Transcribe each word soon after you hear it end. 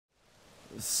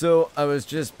So, I was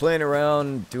just playing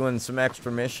around doing some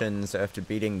extra missions after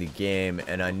beating the game,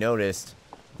 and I noticed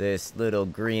this little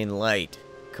green light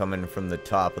coming from the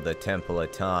top of the Temple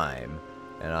of Time.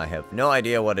 And I have no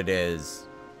idea what it is,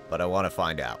 but I want to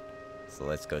find out. So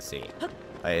let's go see.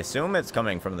 I assume it's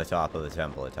coming from the top of the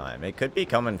Temple of Time. It could be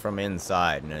coming from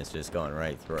inside, and it's just going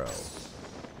right through.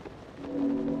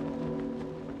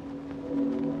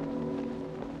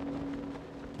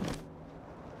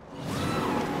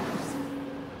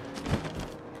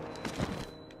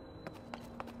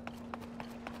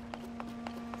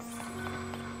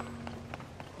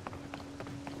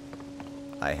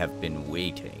 I have been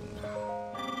waiting.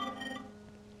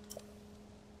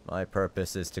 My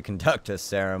purpose is to conduct a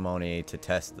ceremony to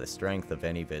test the strength of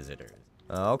any visitors.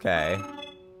 Okay.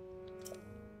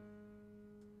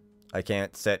 I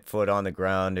can't set foot on the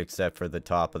ground except for the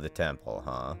top of the temple,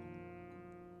 huh?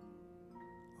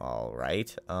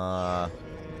 Alright, oh,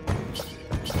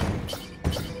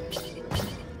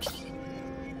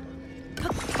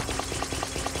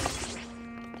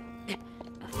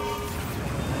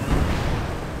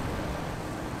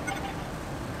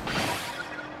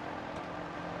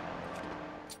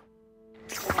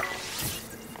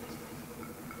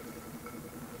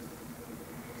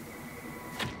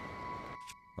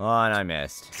 and I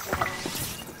missed.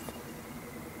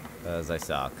 Because I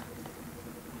suck.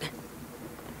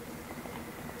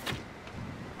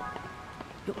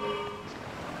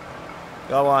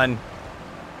 Go on.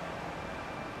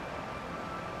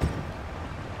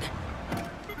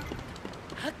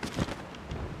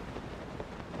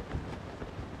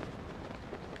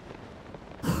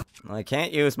 I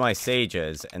can't use my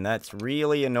sages, and that's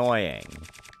really annoying.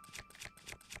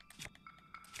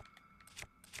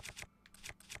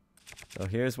 So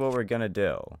here's what we're gonna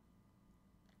do.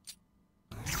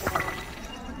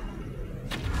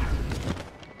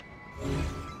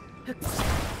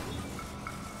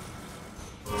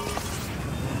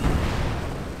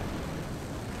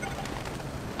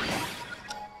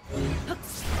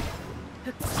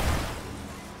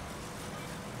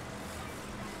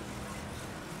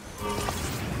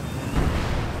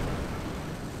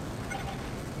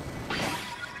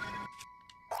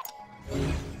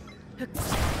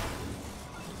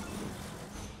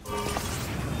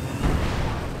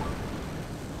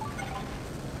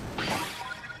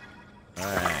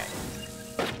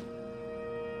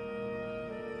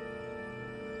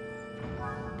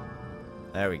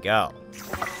 There we go.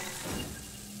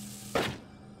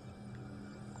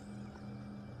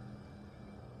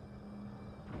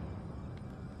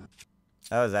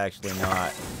 That was actually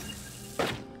not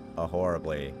a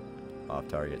horribly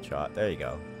off-target shot. There you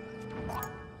go.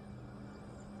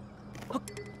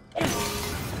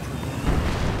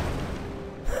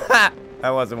 Ha! That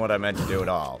wasn't what I meant to do at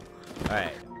all.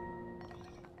 Alright.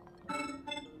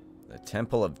 The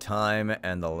Temple of Time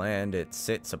and the land it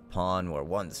sits upon were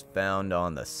once found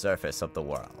on the surface of the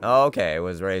world. Okay, it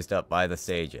was raised up by the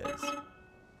sages.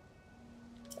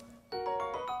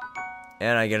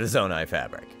 And I get a Zonai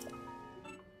fabric.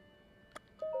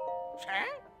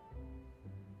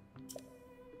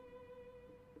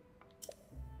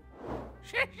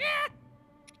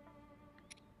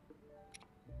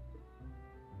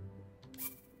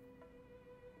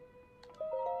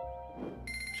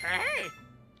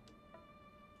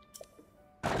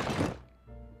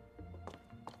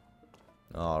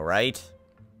 Alright.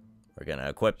 We're gonna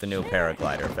equip the new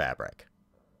paraglider fabric.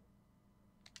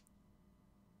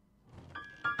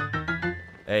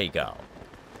 There you go.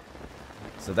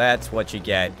 So that's what you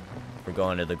get for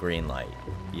going to the green light.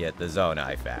 You get the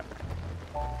Zonai fabric.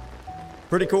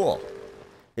 Pretty cool.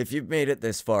 If you've made it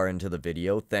this far into the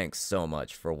video, thanks so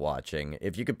much for watching.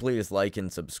 If you could please like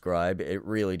and subscribe, it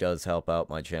really does help out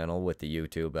my channel with the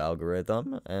YouTube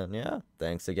algorithm. And yeah,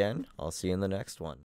 thanks again. I'll see you in the next one.